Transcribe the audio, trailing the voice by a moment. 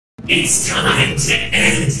It's time to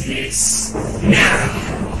end this.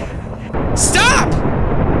 Now. Stop!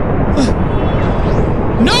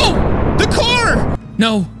 No! The core!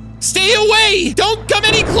 No. Stay away! Don't come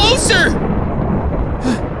any closer!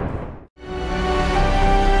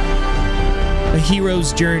 A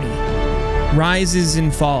hero's journey. Rises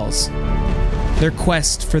and falls. Their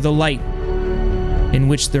quest for the light in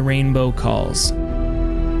which the rainbow calls.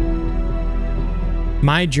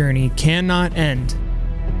 My journey cannot end,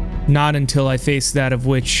 not until I face that of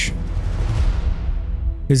which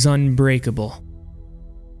is unbreakable.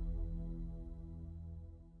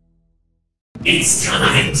 It's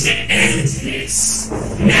time to end this.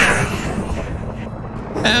 Now.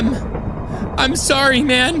 I'm sorry,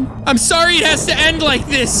 man. I'm sorry it has to end like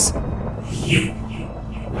this.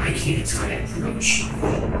 Why can't I approach you?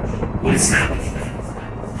 What is happening?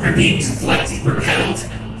 I'm being deflected, repelled.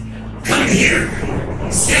 Come here.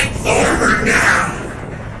 Step forward now.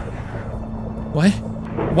 What?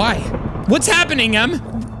 Why? What's happening, Em?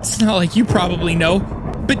 It's not like you probably know,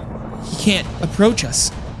 but he can't approach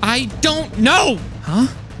us. I don't know! Huh?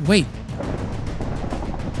 Wait.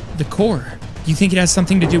 The core. You think it has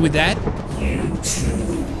something to do with that? You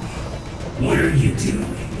too. What are you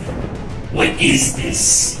doing? What is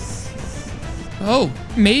this? Oh,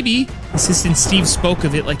 maybe. Assistant Steve spoke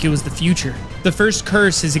of it like it was the future. The first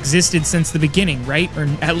curse has existed since the beginning, right? Or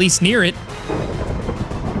at least near it.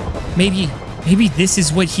 Maybe this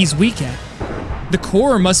is what he's weak at. The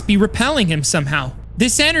core must be repelling him somehow.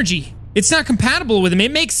 This energy. It's not compatible with him.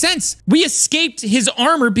 It makes sense. We escaped his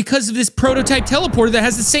armor because of this prototype teleporter that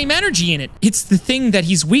has the same energy in it. It's the thing that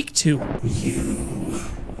he's weak to.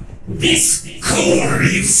 This core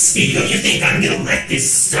you speak of, you think I'm gonna let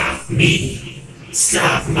this stop me?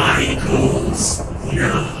 Stop my goals?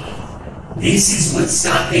 No. This is what's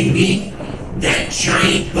stopping me? That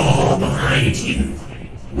giant ball behind you.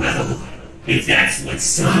 Well, if that's what's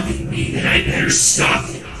stopping me, then I better stop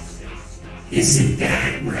it. Isn't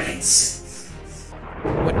that right?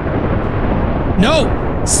 What? No!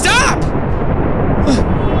 Stop!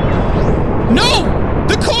 No!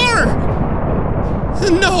 The core!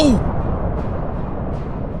 No!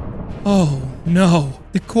 Oh, no.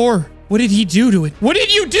 The core. What did he do to it? What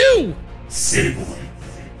did you do? Simple.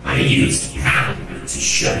 I used power to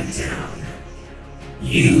shut it down.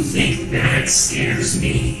 You think that scares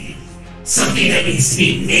me? Something that needs to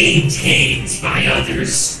be maintained by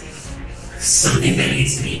others. Something that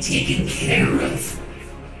needs to be taken care of.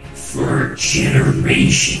 For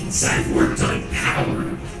generations, I've worked on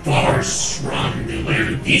power far stronger than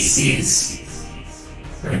whatever this is.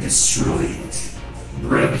 I destroyed it,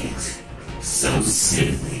 broke it, so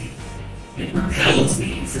simply. It repelled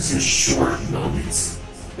me for such short moments,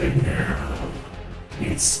 but now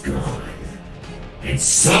it's gone. And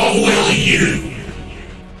so will you!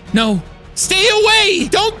 No! Stay away!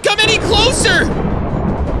 Don't come any closer!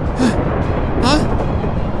 Huh?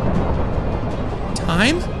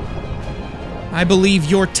 Time? I believe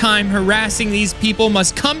your time harassing these people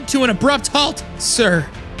must come to an abrupt halt, sir.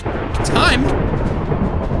 Time?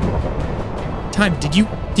 Time, did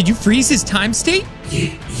you freeze his time state?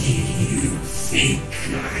 You think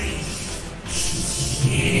I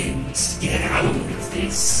can't get out of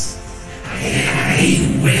this? I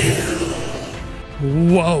will.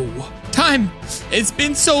 Whoa. Time! It's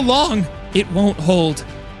been so long. It won't hold.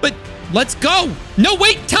 But let's go! No,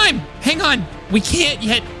 wait, time! Hang on. We can't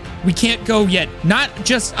yet. We can't go yet. Not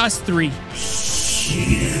just us three.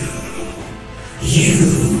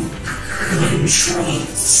 You control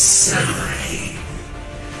Psy.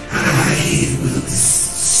 I will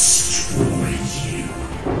destroy you.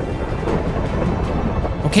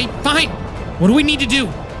 Okay, fine. What do we need to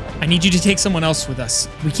do? I need you to take someone else with us.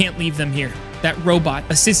 We can't leave them here. That robot,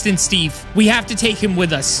 Assistant Steve. We have to take him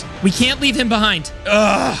with us. We can't leave him behind.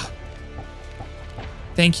 Ugh.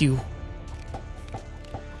 Thank you.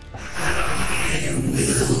 I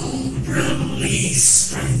will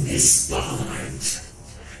release from this bond.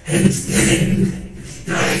 And then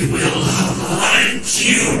I will hunt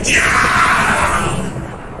you down!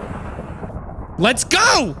 Let's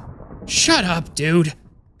go! Shut up, dude.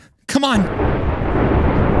 Come on.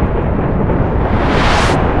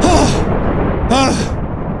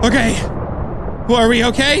 Okay. Well, are we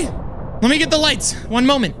okay? Let me get the lights. One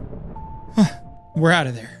moment. We're out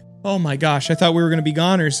of there. Oh my gosh, I thought we were gonna be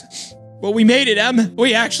goners. But we made it, Em.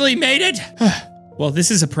 We actually made it. Well, this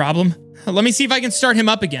is a problem. Let me see if I can start him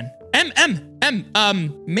up again.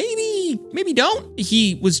 Maybe don't.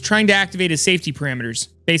 He was trying to activate his safety parameters.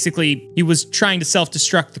 Basically, he was trying to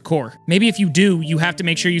self-destruct the core. Maybe if you do, you have to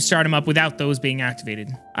make sure you start him up without those being activated.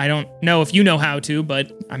 I don't know if you know how to,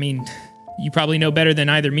 but I mean, you probably know better than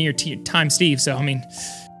either me or Time Steve, so I mean,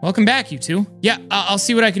 welcome back, you two. Yeah, I'll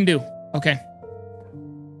see what I can do. Okay.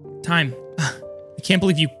 Time. I can't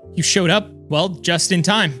believe you showed up. Well, just in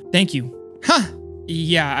time. Thank you. Huh.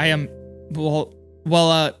 Yeah, I am. Well,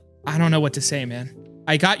 I don't know what to say, man.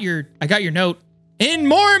 I got your note. In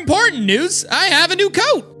more important news, I have a new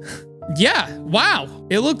coat. Yeah, wow.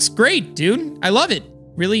 It looks great, dude. I love it.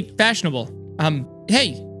 Really fashionable.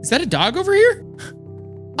 Hey, is that a dog over here?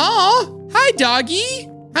 Aw, hi, doggy.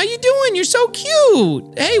 How you doing? You're so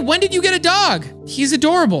cute. Hey, when did you get a dog? He's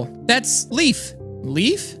adorable. That's Leaf.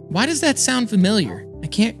 Leaf? Why does that sound familiar? I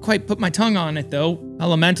can't quite put my tongue on it, though.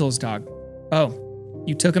 Elemental's dog. Oh,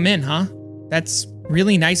 you took him in, huh? That's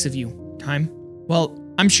really nice of you, Time. Well,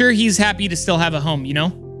 I'm sure he's happy to still have a home, you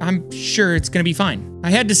know? I'm sure it's gonna be fine. I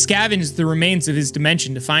had to scavenge the remains of his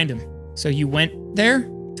dimension to find him. So you went there?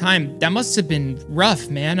 Time, that must have been rough,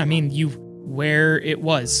 man. I mean, where it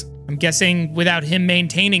was. I'm guessing without him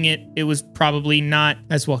maintaining it, it was probably not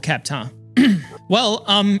as well kept, huh? Well,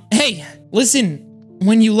 hey, listen,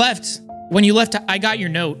 when you left, I got your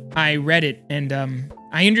note. I read it, and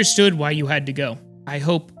I understood why you had to go. I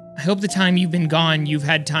hope the time you've been gone, you've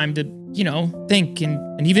had time to, you know, think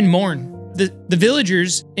and even mourn. The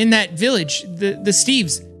villagers in that village, the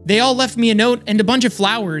Steves, they all left me a note and a bunch of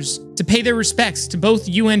flowers to pay their respects to both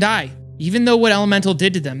you and I. Even though what Elemental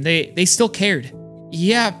did to them, they still cared.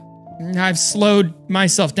 Yeah, I've slowed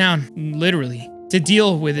myself down, literally, to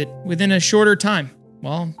deal with it within a shorter time.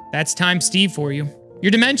 Well, that's Time Steve for you. Your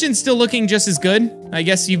dimension's still looking just as good. I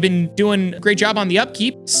guess you've been doing a great job on the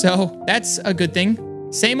upkeep, so that's a good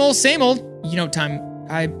thing. Same old, same old. You know, Time,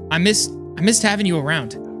 I missed having you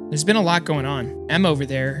around. There's been a lot going on. Em over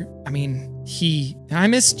there, I mean, I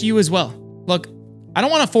missed you as well. Look, I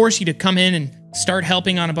don't want to force you to come in and start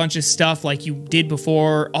helping on a bunch of stuff like you did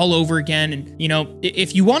before all over again. And, you know,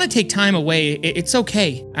 if you want to take time away, it's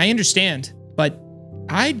okay. I understand. But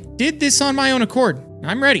I did this on my own accord.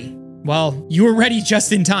 I'm ready. Well, you were ready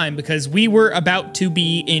just in time because we were about to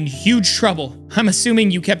be in huge trouble. I'm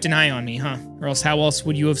assuming you kept an eye on me, huh? Or else how else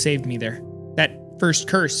would you have saved me there? That first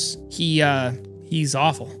curse, he's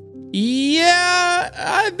awful. Yeah,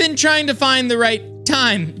 I've been trying to find the right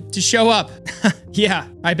time to show up. Yeah,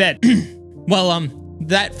 I bet. Well,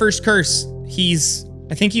 that first curse,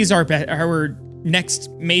 I think he's our next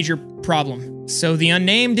major problem. So the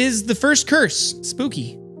Unnamed is the first curse.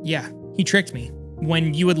 Spooky. Yeah, he tricked me.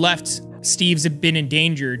 When you had left, Steve's had been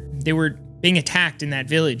endangered. They were being attacked in that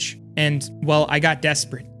village. And, well, I got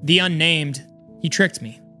desperate. The Unnamed, he tricked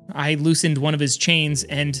me. I loosened one of his chains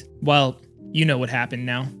and, well, you know what happened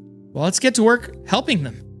now. Well, let's get to work helping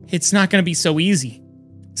them. It's not gonna be so easy.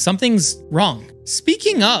 Something's wrong.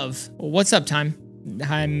 Speaking of, what's up, Time?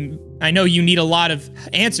 I know you need a lot of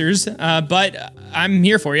answers, but I'm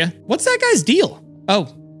here for you. What's that guy's deal?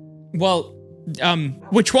 Oh, well,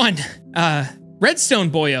 which one? Redstone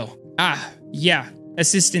Boyo. Ah, yeah,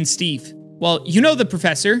 Assistant Steve. Well, you know the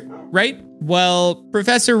professor, right? Well,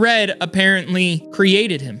 Professor Red apparently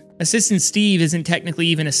created him. Assistant Steve isn't technically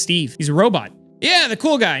even a Steve. He's a robot. Yeah, the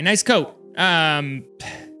cool guy. Nice coat.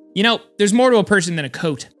 You know, there's more to a person than a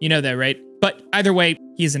coat. You know that, right? But either way,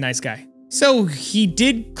 he's a nice guy. So he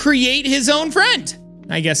did create his own friend.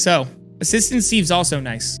 I guess so. Assistant Steve's also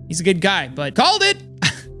nice. He's a good guy, but called it.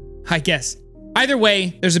 I guess. Either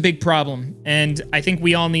way, there's a big problem, and I think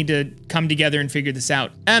we all need to come together and figure this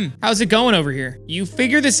out. How's it going over here? You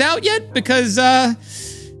figure this out yet? Because, I'm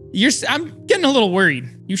getting a little worried.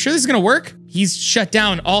 You sure this is gonna work? He's shut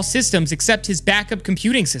down all systems except his backup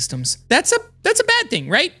computing systems. That's a bad thing,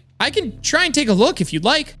 right? I can try and take a look if you'd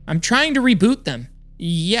like. I'm trying to reboot them.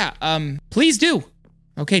 Yeah, please do.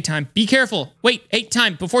 Okay, Time, be careful. Wait, hey,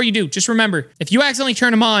 Time, before you do, just remember, if you accidentally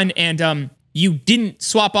turn him on and, you didn't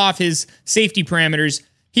swap off his safety parameters,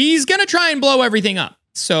 he's gonna try and blow everything up.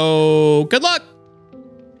 So, good luck.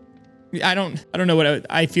 I don't know what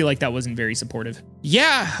I feel like that wasn't very supportive.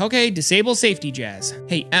 Yeah, okay, disable safety jazz.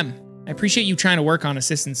 Hey, Em, I appreciate you trying to work on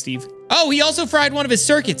Assistant Steve. Oh, he also fried one of his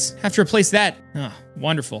circuits. Have to replace that. Oh,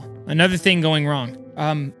 wonderful. Another thing going wrong.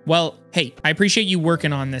 Well, hey, I appreciate you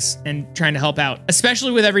working on this and trying to help out,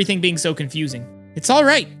 especially with everything being so confusing. It's all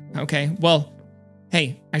right. Okay, well,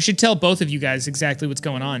 hey, I should tell both of you guys exactly what's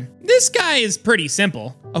going on. This guy is pretty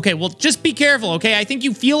simple. Okay, well, just be careful, okay? I think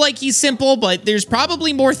you feel like he's simple, but there's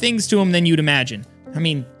probably more things to him than you'd imagine. I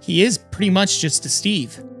mean, he is pretty much just a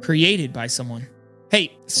Steve, created by someone.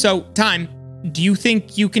 Hey, so, Time, do you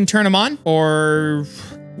think you can turn him on? Or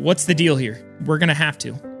what's the deal here? We're gonna have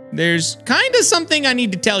to. There's kinda something I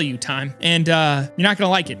need to tell you, Time, and you're not gonna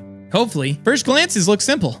like it. Hopefully. First glances look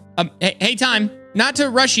simple. Hey, Time, not to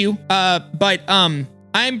rush you, but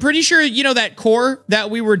I'm pretty sure, you know, that core that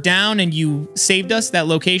we were down and you saved us, that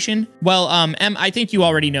location? Well, Em, I think you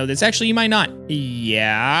already know this. Actually, you might not.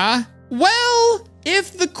 Yeah? Well,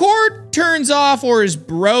 if the core turns off or is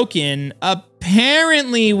broken,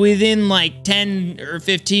 apparently within like 10 or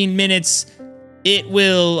 15 minutes, it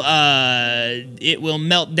will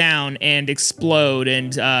melt down and explode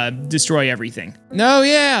and destroy everything. Oh,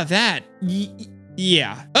 yeah, that.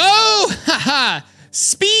 Yeah. Oh, haha,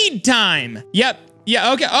 speed time. Yep.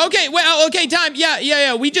 Yeah, okay, well, okay, time.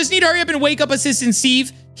 Yeah. We just need to hurry up and wake up Assistant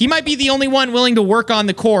Steve. He might be the only one willing to work on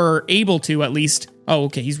the core, or able to at least. Oh,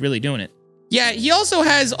 okay, he's really doing it. Yeah, he also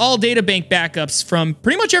has all databank backups from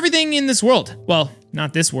pretty much everything in this world. Well,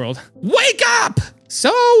 not this world. Wake up!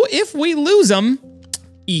 So, if we lose him,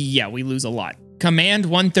 yeah, we lose a lot. Command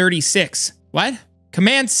 136. What?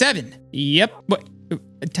 Command 7. Yep. What?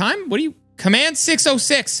 Time? What do you? Command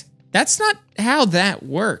 606. That's not how that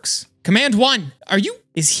works. Command 1.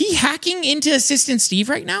 Is he hacking into Assistant Steve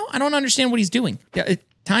right now? I don't understand what he's doing. Yeah,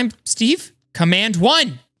 time, Steve? Command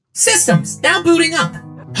 1. Systems now booting up.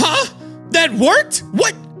 Huh? That worked?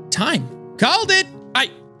 What? Time. Called it.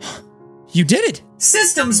 You did it.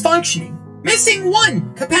 Systems functioning. Missing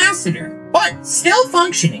 1 capacitor, but still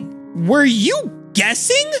functioning. Were you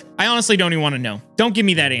guessing? I honestly don't even want to know. Don't give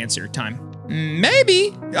me that answer, Time.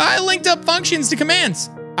 Maybe. I linked up functions to commands.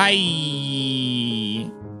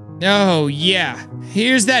 Oh, yeah.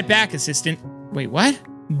 Here's that back, Assistant. Wait, what?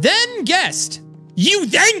 Then guessed. You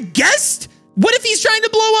then guessed? What if he's trying to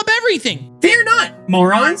blow up everything? Fear not,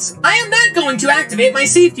 morons. I am not going to activate my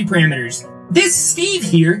safety parameters. This Steve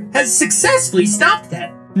here has successfully stopped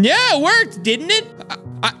that. Yeah, it worked, didn't it?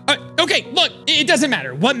 Okay, look, it doesn't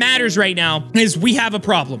matter. What matters right now is we have a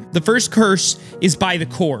problem. The first curse is by the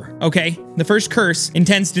core, okay? The first curse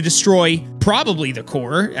intends to destroy probably the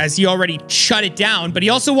core, as he already shut it down, but he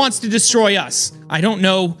also wants to destroy us. I don't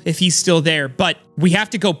know if he's still there, but we have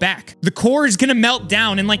to go back. The core is gonna melt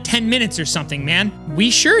down in like 10 minutes or something, man. We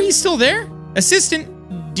sure he's still there?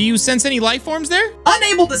 Assistant, do you sense any life forms there?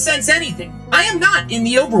 Unable to sense anything. I am not in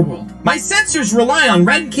the overworld. My sensors rely on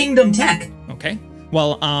Red Kingdom tech. Okay.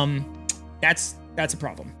 Well, that's a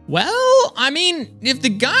problem. Well, I mean, if the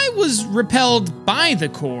guy was repelled by the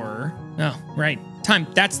core... Oh, right. Time,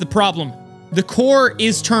 that's the problem. The core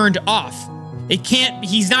is turned off.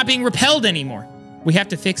 He's not being repelled anymore. We have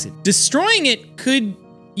to fix it. Destroying it could,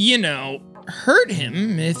 you know, hurt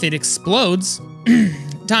him if it explodes.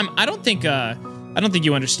 Time, I don't think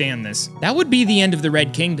you understand this. That would be the end of the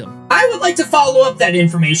Red Kingdom. I would like to follow up that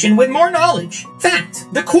information with more knowledge. Fact,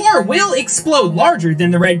 the core will explode larger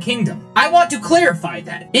than the Red Kingdom. I want to clarify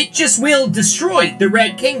that. It just will destroy the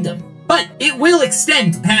Red Kingdom, but it will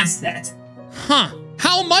extend past that. Huh.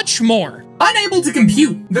 How much more? Unable to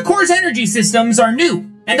compute. The core's energy systems are new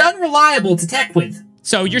and unreliable to tech with.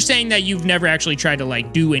 So you're saying that you've never actually tried to,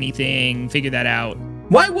 like, do anything, figure that out?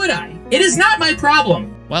 Why would I? It is not my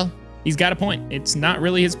problem. Well, he's got a point. It's not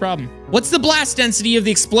really his problem. What's the blast density of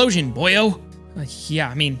the explosion, boyo? Yeah,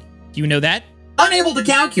 I mean, do you know that? Unable to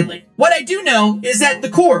calculate. What I do know is that the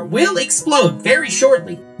core will explode very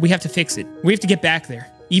shortly. We have to fix it. We have to get back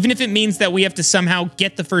there. Even if it means that we have to somehow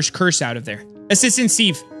get the first curse out of there. Assistant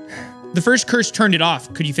Steve, the first curse turned it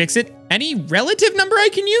off. Could you fix it? Any relative number I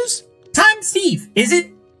can use? Time, Steve, is it?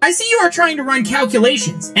 I see you are trying to run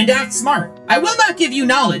calculations and act smart. I will not give you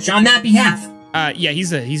knowledge on that behalf. Yeah,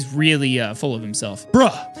 he's really full of himself.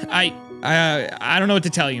 Bruh, I don't know what to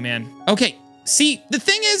tell you, man. Okay, see, the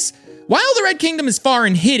thing is, while the Red Kingdom is far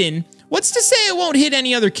and hidden, what's to say it won't hit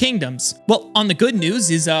any other kingdoms? Well, on the good news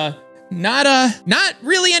is, not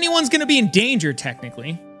really anyone's gonna be in danger,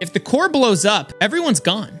 technically. If the core blows up, everyone's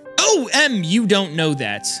gone. Oh, M, you don't know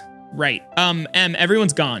that. Right, M,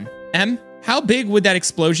 everyone's gone. M, how big would that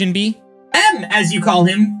explosion be? M, as you call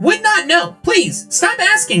him, would not know. Please, stop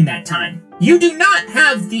asking that time. You do not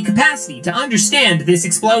have the capacity to understand this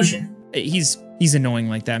explosion. He's annoying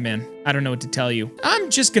like that, man. I don't know what to tell you. I'm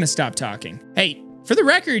just gonna stop talking. Hey, for the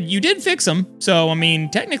record, you did fix him. So, I mean,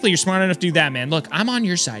 technically you're smart enough to do that, man. Look, I'm on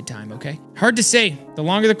your side, Time, okay? Hard to say. The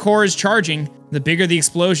longer the core is charging, the bigger the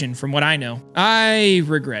explosion, from what I know. I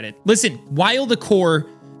regret it. Listen, while the core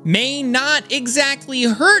may not exactly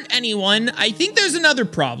hurt anyone, I think there's another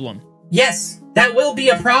problem. Yes, that will be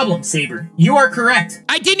a problem, Saber. You are correct.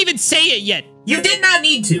 I didn't even say it yet. You did not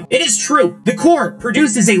need to. It is true. The core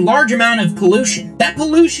produces a large amount of pollution. That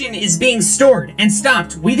pollution is being stored and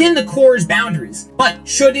stopped within the core's boundaries. But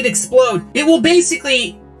should it explode, it will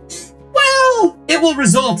basically... well, it will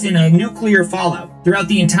result in a nuclear fallout throughout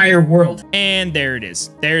the entire world. And there it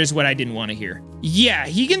is. There's what I didn't want to hear. Yeah,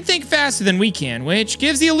 he can think faster than we can, which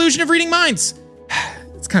gives the illusion of reading minds.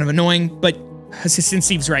 It's kind of annoying, but Assistant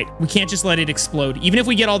Steve's right. We can't just let it explode. Even if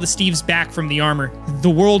we get all the Steves back from the armor, the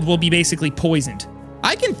world will be basically poisoned.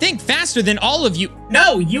 I can think faster than all of you.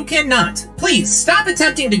 No, you cannot. Please, stop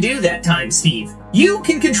attempting to do that time, Steve. You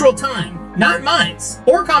can control time, not minds,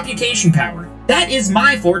 or computation power. That is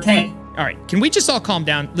my forte. All right, can we just all calm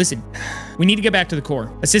down? Listen, we need to get back to the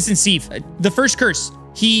core. Assistant Steve, the first curse.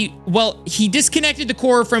 He disconnected the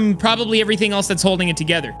core from probably everything else that's holding it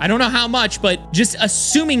together. I don't know how much, but just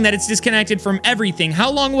assuming that it's disconnected from everything,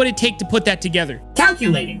 how long would it take to put that together?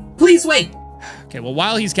 Calculating. Please wait. Okay, well,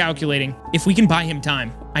 while he's calculating, if we can buy him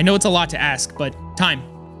time. I know it's a lot to ask, but time.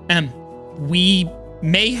 We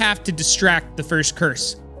may have to distract the first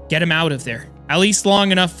curse. Get him out of there. At least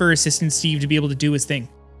long enough for Assistant Steve to be able to do his thing.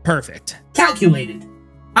 Perfect. Calculated.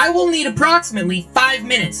 I will need approximately 5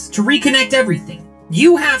 minutes to reconnect everything.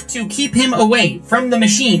 You have to keep him away from the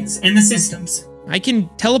machines and the systems. I can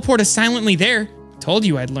teleport us silently there. Told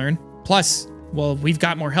you I'd learn. Plus, well, we've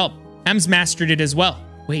got more help. M's mastered it as well.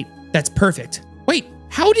 Wait, that's perfect. Wait,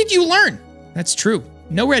 how did you learn? That's true.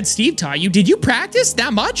 No Red Steve taught you. Did you practice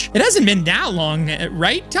that much? It hasn't been that long,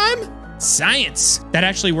 right, Time? Science. That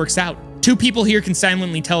actually works out. 2 people here can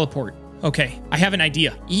silently teleport. Okay, I have an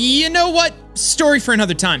idea. You know what? Story for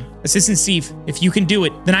another time. Assistant Steve, if you can do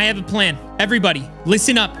it, then I have a plan. Everybody,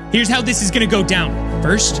 listen up. Here's how this is gonna go down.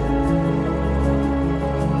 First,